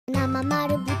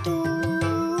মামার ভুতু,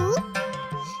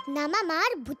 না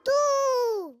মামার ভুতু।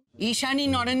 ঈশানী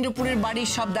নরেন্দ্রপুরের বাড়ির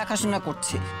সব দেখাশোনা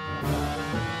করছে।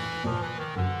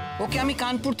 ওকে আমি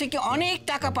কানপুর থেকে অনেক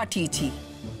টাকা পাঠিয়েছি।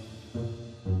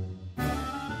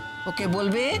 ওকে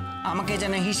বলবে আমাকে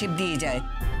যেন হিসেব দিয়ে যায়।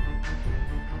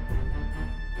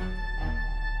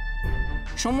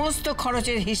 সমস্ত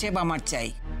খরচের হিসেব আমার চাই।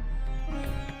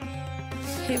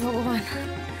 হে ভগবান,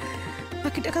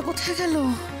 বাকি টাকা কোথায় গেল?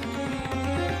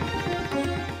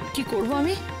 কি করব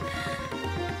আমি?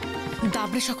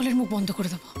 দাবড়ে সকলের মুখ বন্ধ করে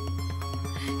দেবো,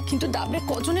 কিন্তু দাবড়ে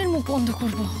কজনের মুখ বন্ধ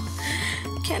করব?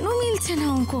 কেন মিলছে না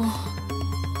অঙ্ক?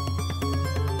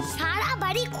 সারা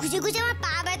বাড়ি খুঁজে খুঁজে আমার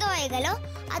পা ব্যথা হয়ে গেল,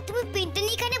 আর তুমি পেনটা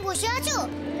নিয়ে এখানে বসে আছো।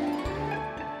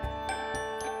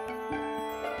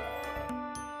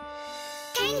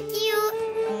 Thank you.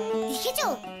 দেখেছো,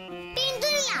 পেন তো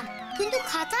নিলাম, কিন্তু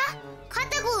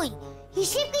খাতা কই?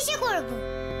 হিসেব কিসে করবো?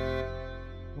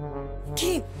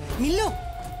 কি মিললো?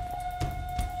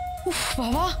 উফ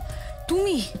বাবা,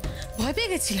 তুমি ভয় পেয়ে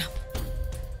গেছিলাম।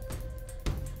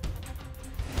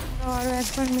 আরো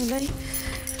একবার মিলাই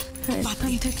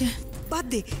থেকে। বাদ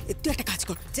দে, তুই একটা কাজ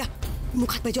কর, যা মুখ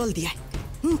হাত পায়ে জল দিয়ে আয়।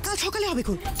 কাল সকালে হবে।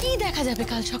 কোন কি দেখা যাবে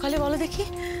কাল সকালে বলো দেখি?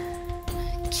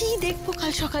 কি দেখবো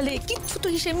কাল সকালে? কিচ্ছু তো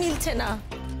হিসেব মিলছে না।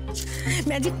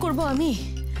 ম্যাজিক করব আমি?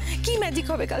 কি ম্যাজিক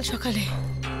হবে কাল সকালে?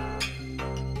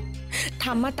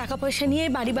 ঠাম্মার টাকা পয়সা নিয়ে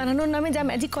বাড়ি বানানোর নামে যা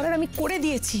ম্যাজিক করার আমি করে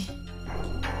দিয়েছি,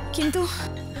 কিন্তু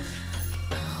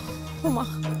ওমা,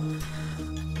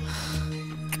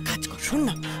 কাজ কর, শোন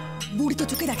না, বুড়ি তো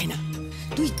চোখে দেখে না,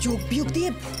 তুই যোগ বিয়োগ দিয়ে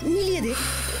মিলিয়ে দে।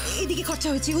 এদিকে খরচা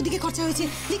হয়েছে, ওদিকে খরচা হয়েছে,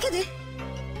 লিখে দে।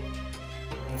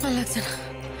 ভালো লাগছে না,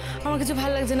 আমার কিছু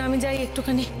ভালো লাগছে না। আমি যাই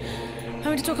একটুখানি,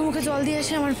 আমি একটু চোখে মুখে জল দিয়ে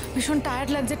আসি। আমার ভীষণ টায়ার্ড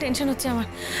লাগছে, টেনশন হচ্ছে আমার।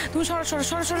 তুমি সরো সরো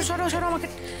সরো সরো সরো সরো, আমাকে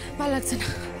ভালো লাগছে না।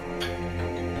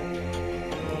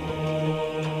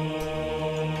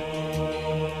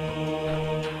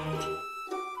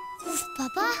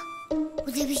 বাবা,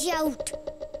 ওদের বেশি আউট।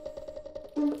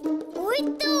 ওই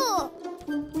তো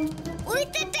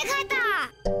একটা খাতা।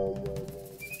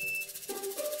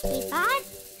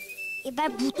 এবার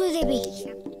ভুতু দেবে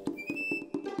হিসাব।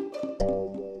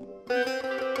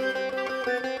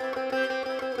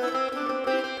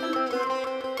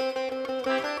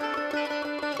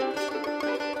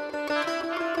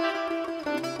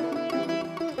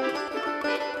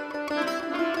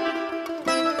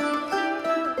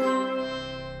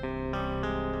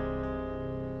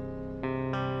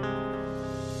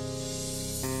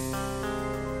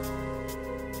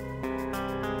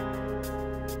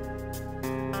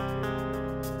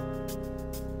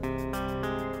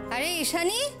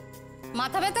 ঈশানী,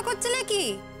 মাথা ব্যথা করছে নাকি?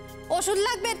 ওষুধ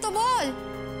লাগবে তো বল।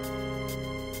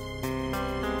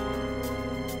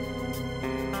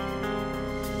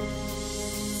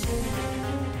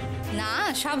 না,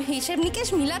 সব হিসেব নিকেশ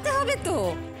মিলাতে হবে তো,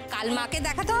 কাল মাকে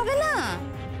দেখাতে হবে না?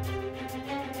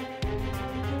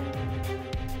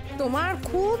 তোমার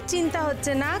খুব চিন্তা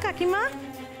হচ্ছে না কাকিমা?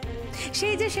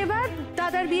 সেই যে সেবার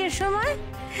দাদার বিয়ের সময়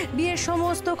বিয়ের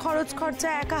সমস্ত খরচ খরচা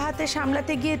একা হাতে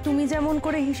সামলাতে গিয়ে তুমি যেমন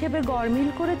করে হিসেবে গড়মিল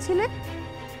করেছিলে,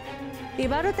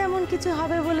 এবারও তেমন কিছু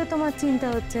হবে বলে তোমার চিন্তা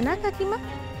হচ্ছে না কাকিমা?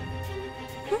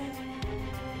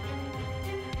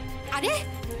 আরে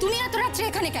তুমি এত রাত্রে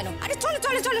এখানে কেন? আরে চলো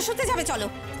চলো চলো, শুতে যাবে, চলো।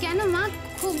 কেন মা,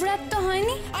 খুব রাত তো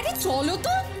হয়নি? আরে চলো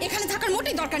তো, এখানে থাকার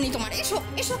মোটেই দরকার নেই তোমার। এসো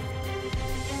এসো।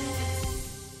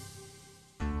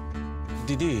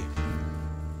 দিদি,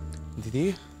 দিদি,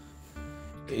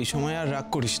 এই সময় আর রাগ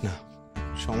করিস না।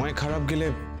 সময় খারাপ গেলে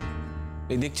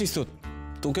এই দেখছিস তো,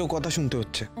 তোকেও কথা শুনতে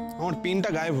হচ্ছে। আমার পেনটা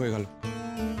গায়েব হয়ে গেল।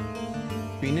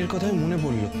 পেনের কথাই মনে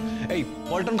পড়লো। এই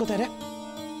পল্টন কোথায় রে?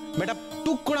 বেটা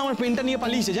টুক করে আমার পেনটা নিয়ে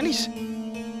পালিয়েছে, জানিস?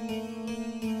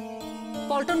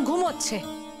 পল্টন ঘুমোচ্ছে,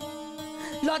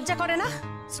 লজ্জা করে না?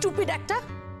 স্টুপিড একটা,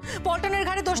 পল্টনের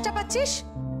ঘাড়ে দোষটা পাচ্ছিস।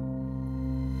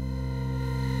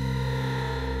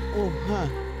 ও হ্যাঁ,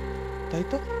 তাই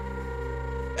তো।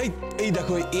 এই এই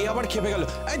দেখো, এ আবার খেপে গেল।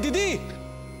 এই দিদি,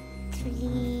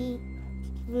 3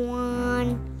 1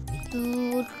 2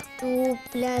 2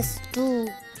 plus 2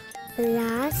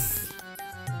 plus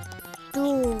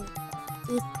 2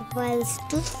 equals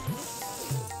to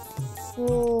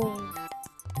 4।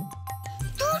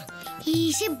 তোর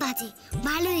হিসেব বাজে,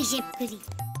 ভালো হিসেব করি।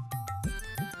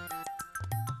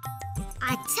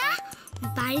 আচ্ছা,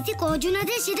 বাড়িতে কজন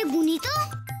আছে সেটা গুনি তো।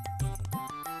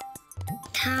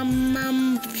 Mammam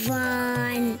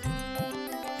 1,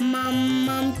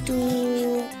 Mammam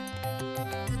 2,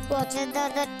 Roger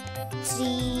Dada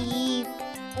 3,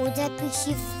 Oja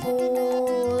Pishi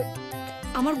 4।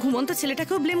 আমার ঘুমন্ত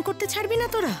ছেলেটাকেও ব্লেম করতে ছাড়বি না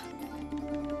তোরা?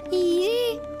 ইরে,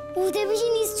 ওদের বেশি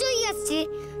নিশ্চয়ই আছে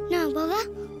না বাবা,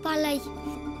 পালাই।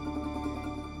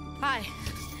 আয়,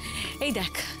 এই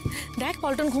দেখ দেখ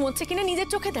পল্টন ঘুমোচ্ছে কিনা নিজের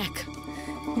চোখে দেখ।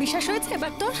 বিশ্বাস হয়েছে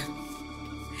এবার তোর?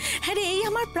 হ্যাঁ রে, এই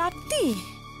আমার প্রাপ্তি।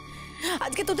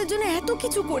 আজকে তোদের জন্য এত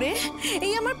কিছু করে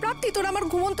এই আমার প্রাপ্তি। তোরা আমার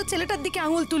ঘুমন্ত ছেলেটার দিকে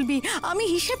আঙুল তুলবি, আমি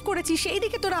হিসেব করেছি সেই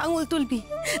দিকে তোরা আঙুল তুলবি।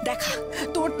 দেখা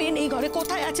তোর পেন এই ঘরে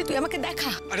কোথায় আছে, তুই আমাকে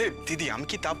দেখা। আরে দিদি, আমি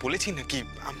কি তা বলেছি নাকি?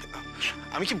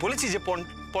 আমি কি বলেছি যে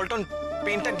পল্টন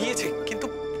পেনটা নিয়েছে? কিন্তু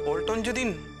পল্টন যদি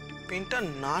পেনটা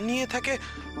না নিয়ে থাকে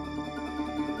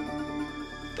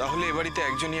তাহলে এ বাড়িতে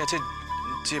একজনই আছে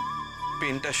যে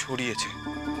পেনটা সরিয়েছে।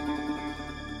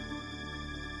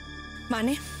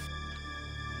 মানে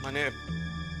মানে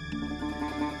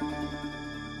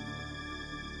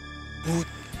ভূত।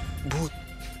 ভূত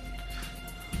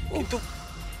কিন্তু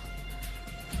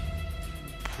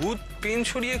ভূত পেন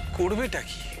সরিয়ে করবেটা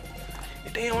কি,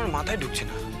 এটাই আমার মাথায় ঢুকছে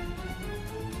না।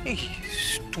 এই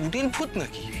স্টুডেন্ট ভূত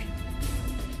নাকি?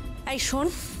 এই শোন,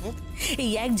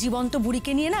 এই এক জীবন্ত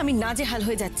বুড়িকে নিয়ে না আমি নাজেহাল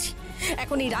হয়ে যাচ্ছি।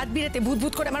 এখন এই রাত বিরেতে ভূত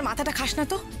ভূত করে আমার মাথাটা খাস না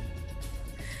তো।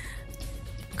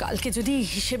 কালকে যদি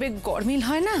হিসেবে গরমিল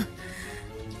হয় না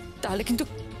তাহলে কিন্তু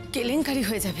কেলেঙ্কারি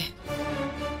হয়ে যাবে।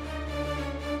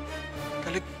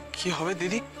 তাহলে কি হবে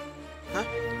দিদি? হ্যাঁ,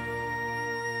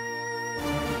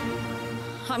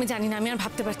 আমি জানি না, আমি আর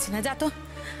ভাবতে পারছি না। যা তো,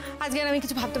 আজকে আর আমি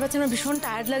কিছু ভাবতে পারছি না। ভীষণ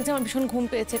টায়ার্ড লাগছে, আমার ভীষণ ঘুম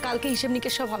পেয়েছে। কালকে হিসেব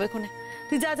নিকেশ সব হবে কোনে।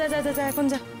 তুই যা যা যা যা যা, এখন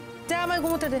যা যা, আমায়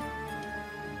ঘুমোতে দে।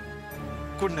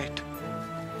 Good night.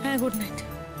 হ্যাঁ, গুড নাইট।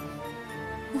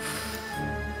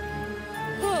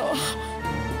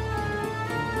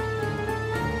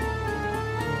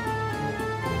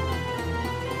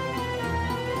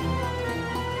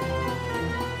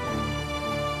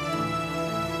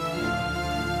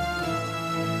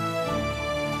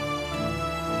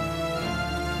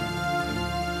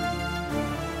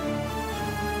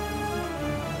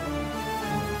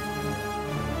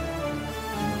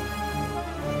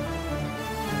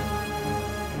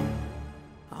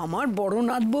 আমার বড়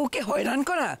নাথ বউকে হয়রান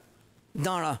করা,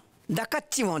 দাঁড়া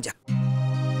দেখাচ্ছি মজা।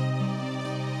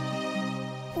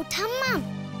 ও ঠাম্মা,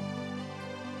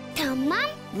 ঠাম্মা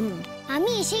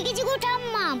আমি এসে গেছি গো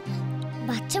ঠাম্মা।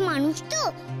 বাচ্চা মানুষ তো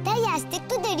তাই আসতে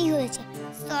একটু দেরি হয়েছে,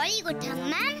 সরি গো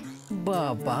ঠাম্মা।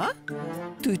 বাবা,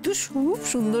 তুই তো খুব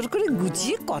সুন্দর করে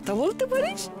গুছিয়ে কথা বলতে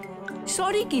পারিস।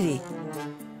 সরি কি রে,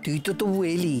 তুই তো তবু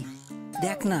এলি।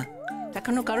 দেখ না,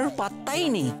 এখনো কারোর পাত্তাই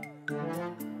নেই।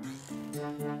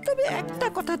 তবে একটা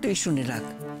কথা তুই শুনে রাখ,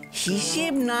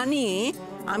 হিসেব না নিয়ে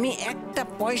আমি একটা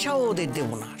পয়সাও ওদের দেব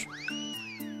না।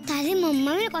 তাহলে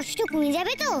মাম্মামের কষ্ট কমে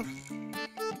যাবে তো?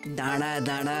 দাঁড়া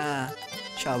দাঁড়া,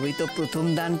 সবই তো প্রথম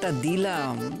দানটা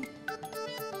দিলাম।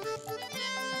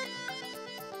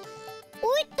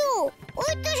 ওই তো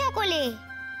সকলে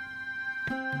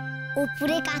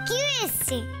উপরে কাকিও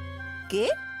এসছে। কে?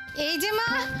 এই যে মা,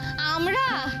 আমরা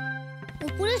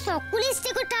উপরে সকলে এসছে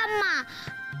গো ঠাম্মা।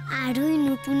 আর ওই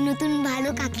নতুন নতুন ভালো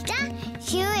কাকিটা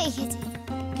সেও এসেছে।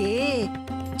 কে?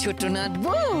 ছোট নাথ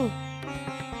বউ?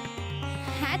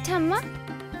 হ্যাঁ ঠাম্মা।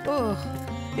 ও,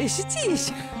 এসেছিস?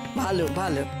 ভালো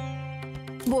ভালো,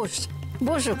 বস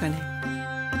বস ওখানে।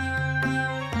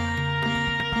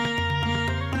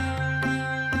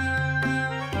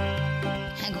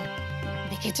 হ্যাঁ গো,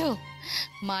 দেখেছো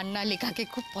মান্না লেখাকে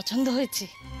খুব পছন্দ হয়েছে।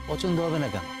 পছন্দ হবে না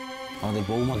কেন? আমাদের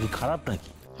বৌমা কি খারাপ নাকি?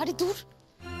 আরে দূর,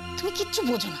 তুমি কিচ্ছু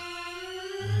বোঝো না।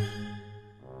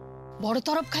 বড়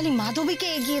তরফ খালি মাধবীকে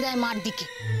এগিয়ে দেয় মার দিকে।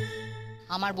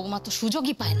 আমার বৌমা তো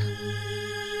সুযোগই পায় না।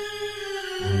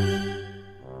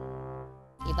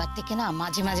 এবার থেকে না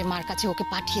মাঝে মাঝে মার কাছে ওকে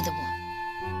পাঠিয়ে দেব।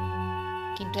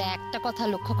 কিন্তু একটা কথা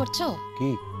লক্ষ্য করছো? কি?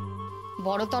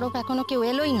 বড় তরফ এখনো কেউ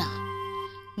এলোই না।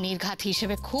 নির্ঘাত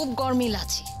হিসেবে খুব গরমিল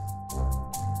আছে।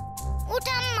 ও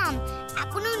ঠাম্মা,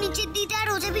 এখনো নিচের দিদা আর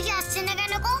রোজা ভিজে আসছে না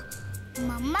কেন গো?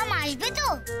 মাম্মা আসবে তো?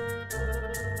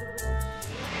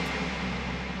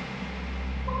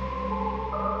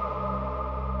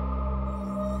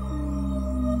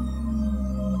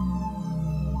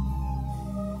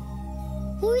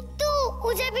 ওই তো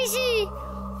ওজা পিসি,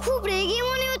 খুব রেগে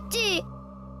মনে হচ্ছে।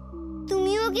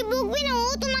 তুমি ওকে বকবে না, ও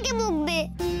তোমাকে বকবে।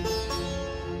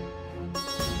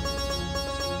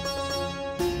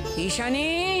 ঈশানী,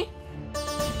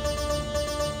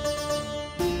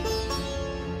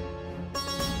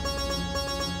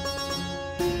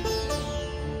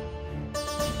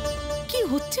 কি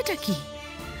হচ্ছেটা কি?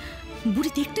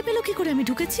 বুড়ি দেখতে পেল কি করে আমি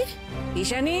ঢুকেছি?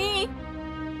 ঈশানী,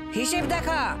 হিসেব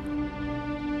দেখা।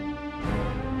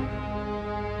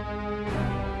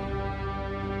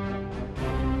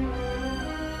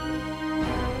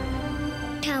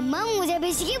 ঠাম্মা মোজা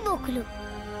বেশিকে বকলো।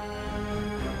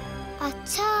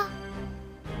 আচ্ছা,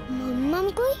 মাম্মাম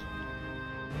কই?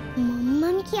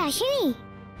 মাম্মাম কি আসেনি?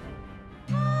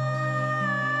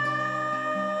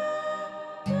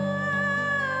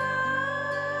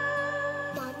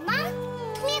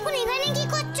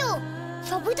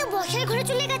 বসার ঘরে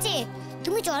চলে গেছে।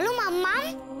 তুমি চলো মাম্মাম।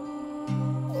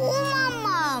 ও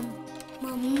মাম্মাম,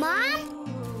 মাম্মাম,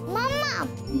 মাম্মাম।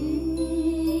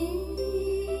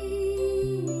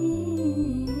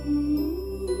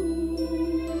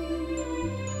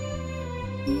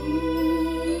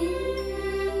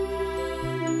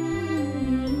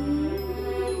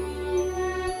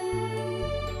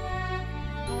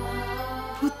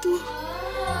 ভূতু,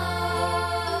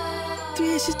 তুই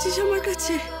এসেছিস আমার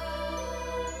কাছে?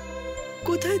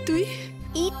 কোথায় তুই?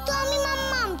 এই তো আমি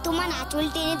মাম্মাম, তোমার আঁচল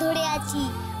টেনে ধরে আছি।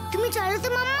 তুমি চলো তো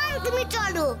মাম্মাম, তুমি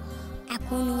চলো।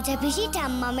 এখন ওঝা পিসি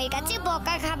ঠাম্মামের কাছে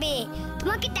বকা খাবে।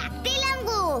 তোমাকে ডাকতে এলাম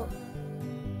গো।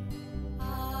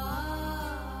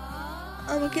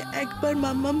 আমাকে একবার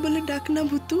মাম্মাম বলে ডাক না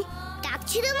ভূতু।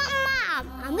 ডাকছি তো মাম্মাম,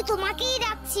 আমি তোমাকেই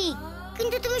ডাকছি,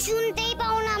 কিন্তু তুমি শুনতেই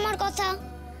পাও না আমার কথা।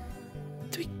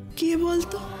 তুই কে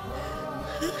বলতো?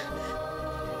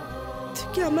 তুই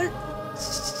কি আমার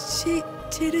সেই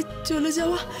ছেড়ে চলে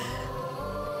যাওয়া?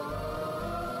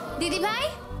 দিদি ভাই,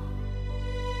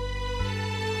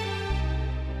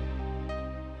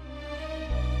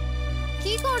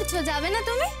 কি করছো? যাবে না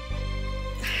তুমি?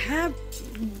 হ্যাঁ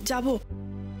যাব।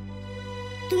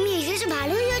 তুমি এসেছো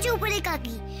ভালোই হয়েছে উপরে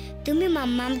কাকি। তুমি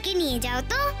মাম্মামকে নিয়ে যাও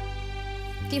তো।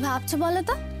 কি ভাবছো বলো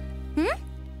তো?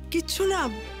 কিচ্ছু না,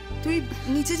 তুই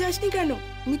নিচে যাসনি কেন?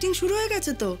 মিটিং শুরু হয়ে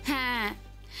গেছে তো। হ্যাঁ,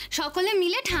 সকলে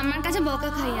মিলে ঠাম্মার কাছে বকা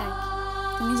খাই আর কি।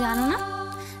 তুমি জানো না,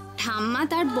 ঠাম্মা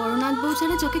তার বড়নাথ বউ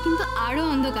ছাড়া চোখে কিন্তু আরো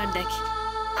অন্ধকার দেখে।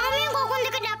 আমি কখন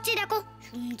থেকে ডাকছি দেখো,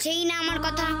 শুনছেই না আমার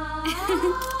কথা।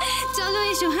 চলো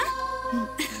এসো। হ্যাঁ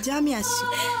যা, আমি আসছি।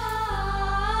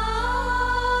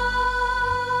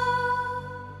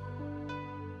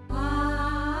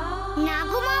 না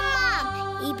গো মাম্মাম,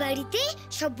 এই বাড়িতে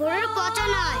সব বড়র পচা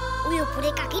নয়, ওই উপরে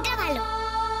কাকিটা ভালো।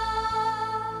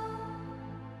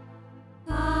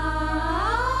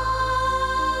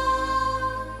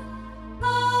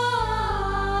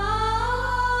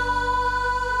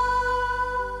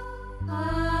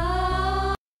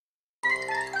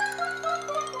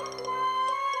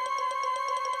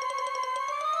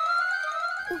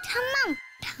 ঠাম্মাম,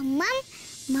 ঠাম্মাম,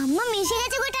 মাম্মা মিশে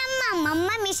গেছে গো ঠাম্মাম,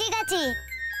 মাম্মা মিশে গেছে।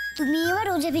 তুমি এবার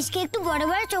ওঝা পিসকে একটু বড়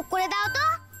বড় চোখ করে দাও তো।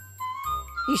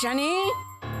 ঈশানী,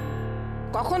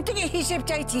 কখন থেকে হিসেব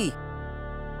চাইছি?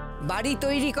 বাড়ি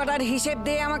তৈরি করার হিসেব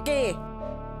দে আমাকে।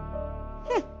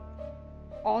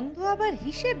 অন্ধ আবার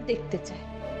হিসেব দেখতে চায়।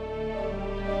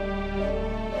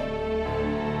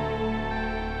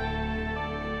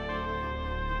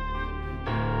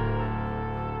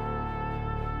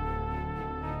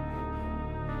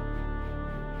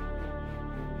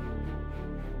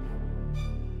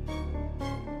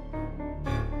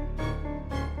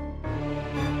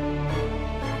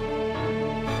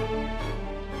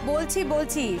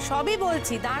 বলছি সবই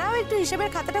বলছি, দাঁড়াও একটু, হিসেবের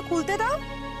খাতাটা খুলতে দাও।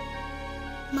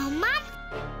 মাম্মাম,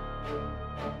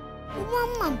 ও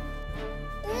মাম্মাম,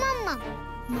 ও মাম্মাম,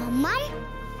 মাম্মাম,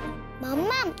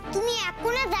 মাম্মাম, তুমি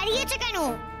এখনো দাঁড়িয়েছো কেন?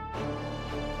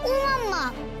 ও মাম্মা,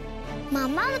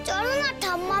 মাম্মাম চলো না,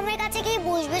 ঠাম্মামের কাছে গিয়ে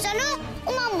বসবে চলো। ও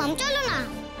মাম্মাম চলো না।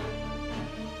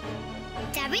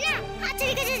 যাবে না?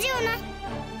 আচ্ছার কাছে যেও না।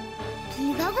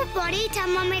 তুমি ভাবো পরেই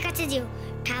ঠাম্মামের কাছে যেও।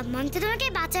 ঠাম্মাম তো তোমাকে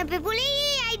বাঁচাবে বলেই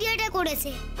এই আইডিয়াটা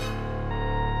করেছে।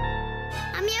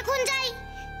 আমি এখন যাই,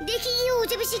 দেখি কি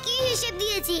উঠে বেশি কি হিসেব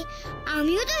দিয়েছি।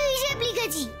 আমিও তো হিসেব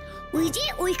লিখেছি, ওই যে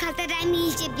ওই খাতাটা আমি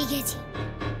হিসেব লিখেছি।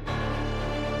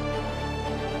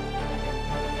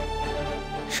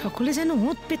 সকলে যেন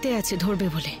ওঁত পেতে আছে ধরবে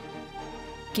বলে,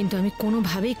 কিন্তু আমি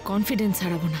কোনোভাবেই কনফিডেন্স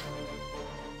হারাবো না।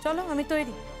 চলো, আমি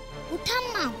তৈরি। ও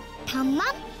ঠাম্মাম,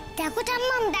 ঠাম্মাম দেখো,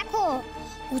 ঠাম্মাম দেখো,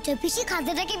 উঠে পিসি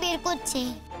খাতাটাকে বের করছে।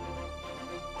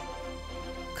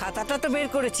 খাতাটা তো বের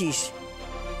করেছিস,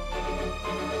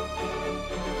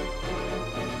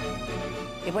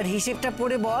 এবার হিসেবটা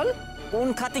পড়ে বল কোন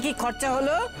খাতে কি খরচা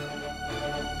হলো,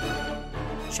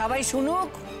 সবাই শুনুক।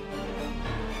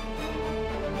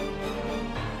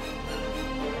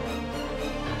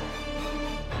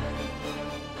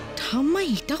 ঠাম্মা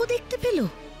এটাও দেখতে পেল?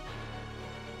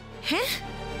 হ্যাঁ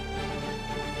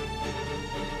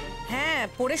হ্যাঁ,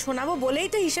 পড়ে শোনাবো বলেই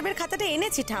তো হিসেবের খাতাটা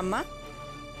এনেছি ঠাম্মা।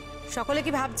 সকলে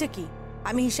কি ভাবছে কি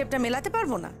আমি হিসেবটা মেলাতে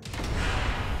পারবো না?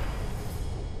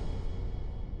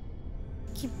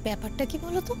 কি ব্যাপারটা কি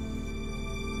বলো তো?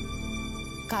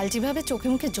 কাল যেভাবে চোখে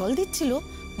মুখে জল দিচ্ছিল,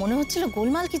 মনে হচ্ছিল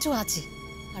গোলমাল কিছু আছে,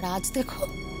 আর আজ দেখো।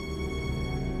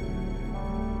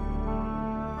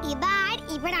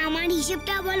 এবার আমার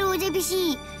হিসেবটা বলো ওজে পিসি।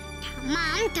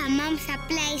 ঠাম্মাম, ঠাম্মাম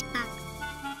সাপ্লাই পাক।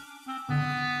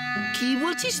 কি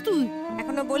বলছিস তুই?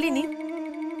 এখনো বলিনি,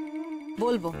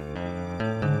 বলবো।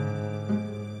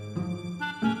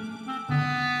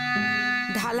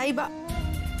 ঢালাই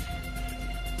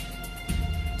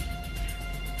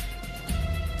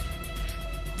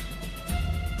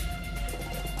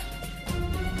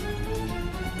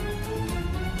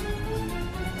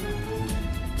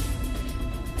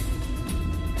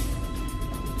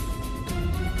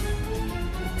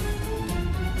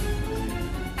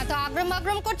আগ্রম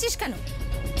আগ্রম করছিস কেন?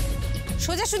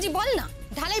 সোজাসুজি বল না,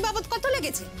 ঢালাই বাবদ কত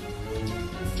লেগেছে?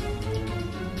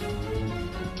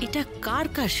 এটা কার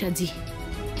কারসাজি?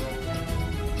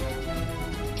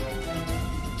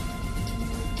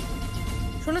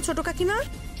 শোনো ছোট কাকিমা,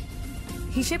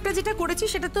 হিসেবটা যেটা করেছি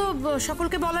সেটা তো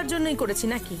সকলকে বলার জন্যই করেছি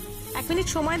নাকি? 1 মিনিট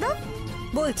সময় দাও,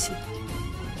 বলছি।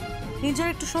 নিজের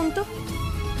একটু শোন তো।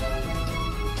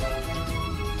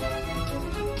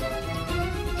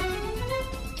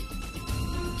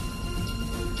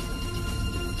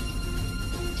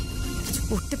 কিছু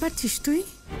করতে পারছিস তুই?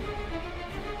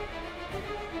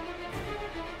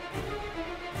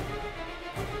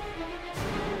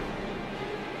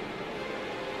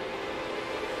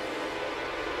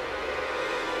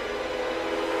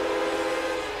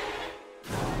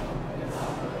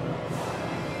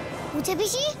 উঁচা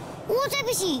পিসি, উঁচা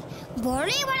পিসি,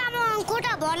 বলো এবার আমার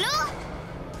অঙ্কটা বলো।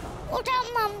 ওটা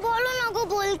বলো না গো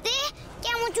বলতে,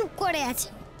 কেমন চুপ করে আছে?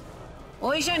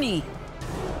 ওই শনি,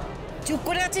 চুপ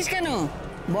করে আছিস কেন?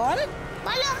 বল।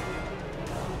 বলো।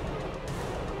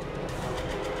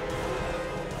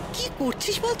 কি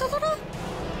করছিস বলতো তোরা?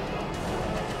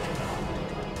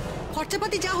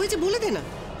 খরচাপাতি যা হয়েছে বলে দে না।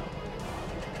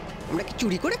 আমরা কি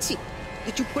চুরি করেছি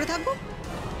যে চুপ করে থাকবো?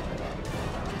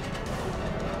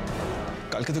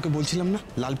 কালকে তোকে বলছিলাম না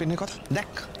লাল পেনের কথা, দেখ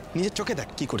নিজের চোখে দেখ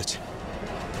কি করেছে।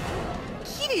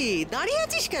 কি রে দাঁড়িয়ে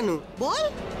আছিস কেন বল?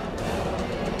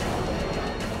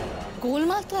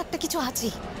 গোলমাল তো একটা কিছু আছে।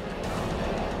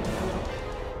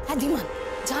 হ্যাঁ ধীমান,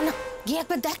 জানা গিয়ে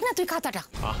একবার দেখ না তুই খাতাটা।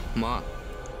 মা,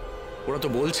 ওরা তো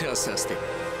বলছে আস্তে আস্তে,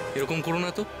 এরকম করো না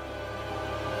তো।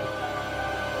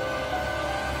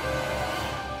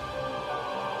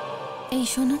 এই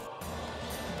শোনো,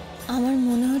 আমার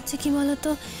মনে হচ্ছে কি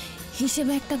বলতো,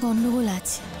 হিসেবে একটা গন্ডগোল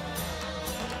আছে।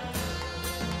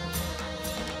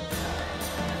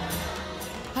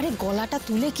 আরে গলাটা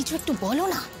তুলে কিছু একটু বলো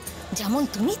না। যেমন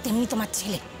তুমি তেমনি তোমার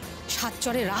ছেলে, সাত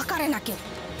চরে রাগ আরে না কেউ।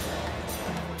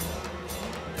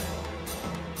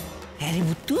 হ্যাঁ রে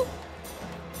বুট্টু,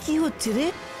 কি হচ্ছে রে?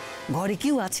 ঘরে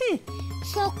কেউ আছে?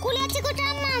 সকলে আছে গো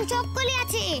ঠাম্মা, সকলে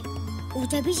আছে।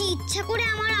 ওটা বেশি ইচ্ছা করে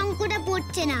আমার অঙ্কটা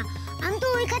পড়ছে না। আমি তো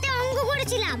ওই খাতে অঙ্ক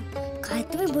করেছিলাম। কাল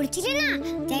তুমি বলছিলে না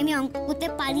যে আমি অঙ্ক করতে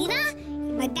পারি না,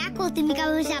 এবার দেখো তুমি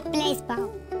কেমন সারপ্রাইজ পাও।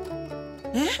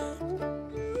 হ্যাঁ,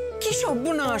 কি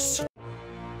সর্বনাশ!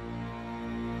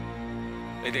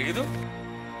 এই দেখি তো,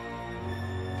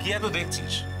 কি এত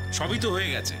দেখছিস? সবই তো হয়ে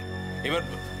গেছে, এবার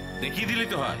দেখিয়ে দিলেই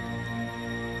তো হয়।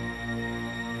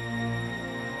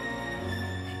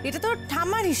 এটা তো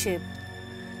ঠাম্মার হিসেব,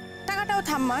 টাকাটাও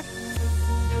ঠাম্মার।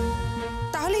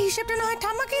 তাহলে হিসেবটা না হয়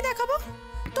ঠাম্মাকেই দেখাবো,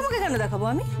 তোমাকে কেন দেখাবো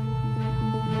আমি?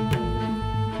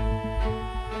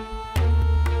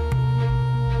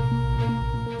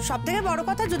 সব থেকে বড়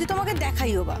কথা, যদি তোমাকে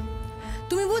দেখাইও বা,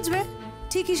 তুমি বুঝবে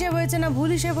ঠিক হিসেব হয়েছে না ভুল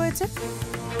হিসেব হয়েছে।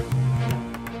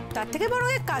 তার থেকে বড়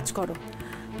এক কাজ করো,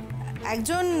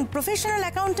 একজন প্রফেশনাল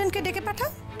অ্যাকাউন্টেন্টকে ডেকে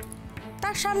পাঠাও,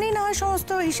 তার সামনেই না হয় সমস্ত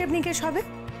হিসেব নিকেশ হবে,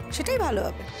 সেটাই ভালো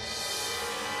হবে।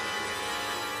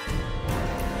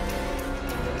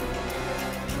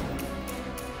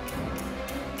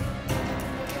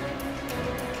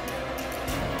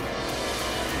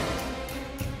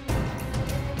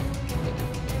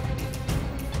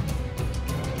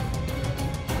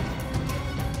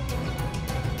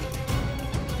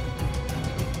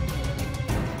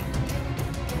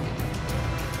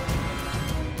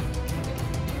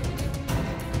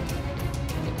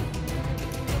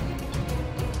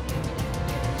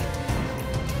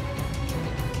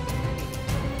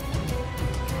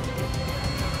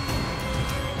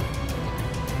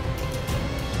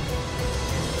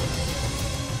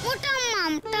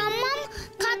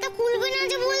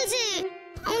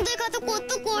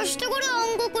 কত কষ্ট করে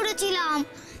অঙ্ক করেছিলাম,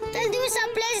 তাহলে তুমি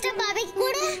সারপ্রাইজটা পাবে কি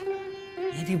করে?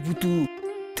 আরে বুটু,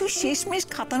 তুই শেষমেশ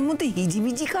খাতার মধ্যে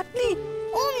হিজিবিজি কাটলি।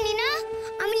 অমনি না,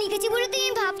 আমি লিখেছি বলে তুমি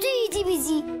ভাবছো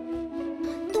হিজিবিজি।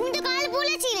 তুমি তো কাল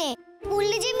বলেছিলে,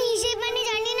 বললে যে আমি হিসেব মানে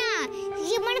জানি না,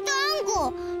 হিসেব মানে তো অঙ্ক।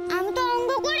 আমি তো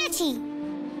অঙ্ক করেছি,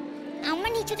 আমার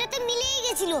নিচুটা তো মিলেই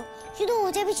গেছিল, শুধু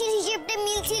ওটা পিছিয়ে হিসেবটা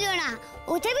মিলছিল না,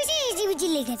 ওটা পিছিয়ে হিজিবিজি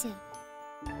লিখেছে।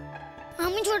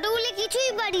 আমি ছোট বলে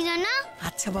কিছুই পারি না। না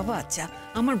আচ্ছা বাবা, আচ্ছা,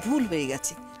 আমার ভুল হয়ে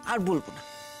গেছে, আর বলবো না।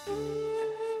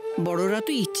 বড়রা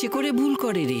তো ইচ্ছে করে ভুল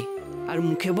করে রে, আর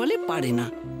মুখে বলে পারে না।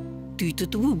 তুই তো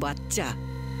তবু বাচ্চা,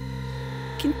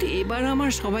 কিন্তু এবার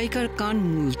আমার সবাইকার কান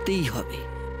মুলতেই হবে।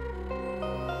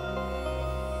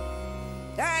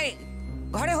 এই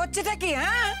ঘরে হচ্ছেটা কি?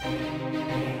 হ্যাঁ,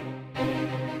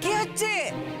 কি হচ্ছে?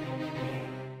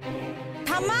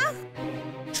 ঠাম্মা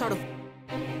সরো,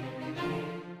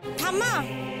 ঠাম্মা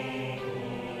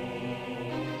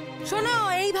শোনো,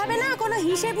 এইভাবে না কোনো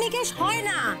হিসেব নিকেশ হয়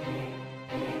না,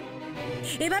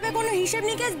 এভাবে কোনো হিসেব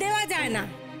নিকেশ দেওয়া যায় না।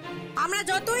 আমরা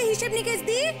যতই হিসেব নিকেশ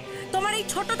দিই, তোমার এই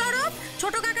ছোট তরফ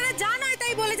ছোট কাকারা যা নয়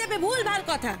তাই বলে যাবে, ভুল ভাল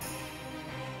কথা।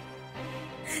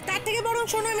 তার থেকে বরং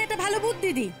শোনো, আমি একটা ভালো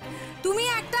বুদ্ধি দিই, তুমি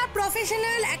একটা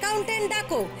প্রফেশনাল অ্যাকাউন্টেন্ট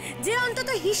ডাকো, যে অন্তত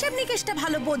হিসেব নিকেশটা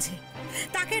ভালো বোঝে,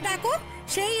 তাকে ডাকো,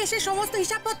 সেই এসে সমস্ত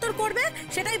হিসাবপত্র করবে,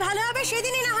 সেটাই ভালো হবে।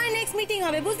 সেদিনই না হয় নেক্সট মিটিং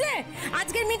হবে, বুঝলে?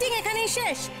 আজকের মিটিং এখানেই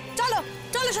শেষ। চলো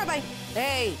চলো সবাই।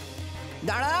 এই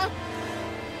দাঁড়া,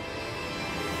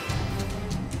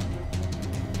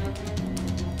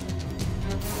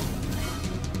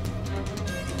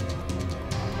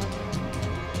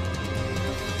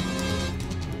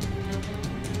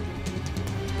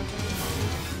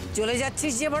 চলে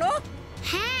যাচ্ছিস যে বড়?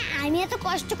 হ্যাঁ, আমি এত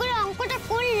কষ্ট করে অঙ্কটা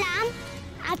করলাম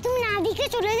আর তুমি না দেখে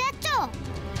চলে যাচ্ছ।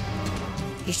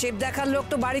 হিসেব দেখার লোক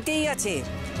তো বাড়িতেই আছে।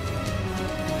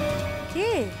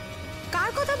 কে? কার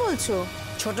কথা বলছো?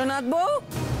 ছোটনাথ বউ।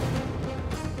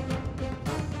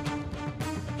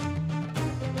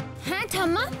 হ্যাঁ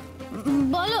ঠাম্মা,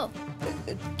 বলো।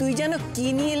 তুই যেন কি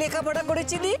নিয়ে লেখাপড়া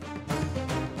করেছিলি?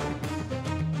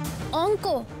 অঙ্ক।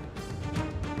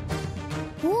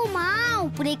 ও মা,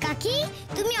 উপরে কাকি,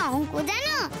 তুমি অঙ্ক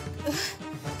জানো?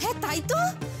 হ্যাঁ তাই তো,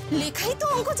 লেখাই তো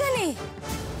অঙ্ক জানে।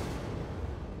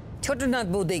 ছোটনাথ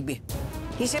বউ দেখবে,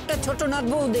 হিসেবটা ছোটনাথ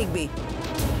বউ দেখবে।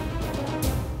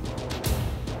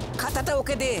 খাতাটা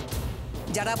ওকে দে,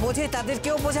 যারা বোঝে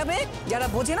তাদেরকেও বোঝাবে, যারা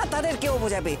বোঝে না তাদেরকেও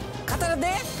বোঝাবে। খাতাটা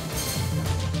দে।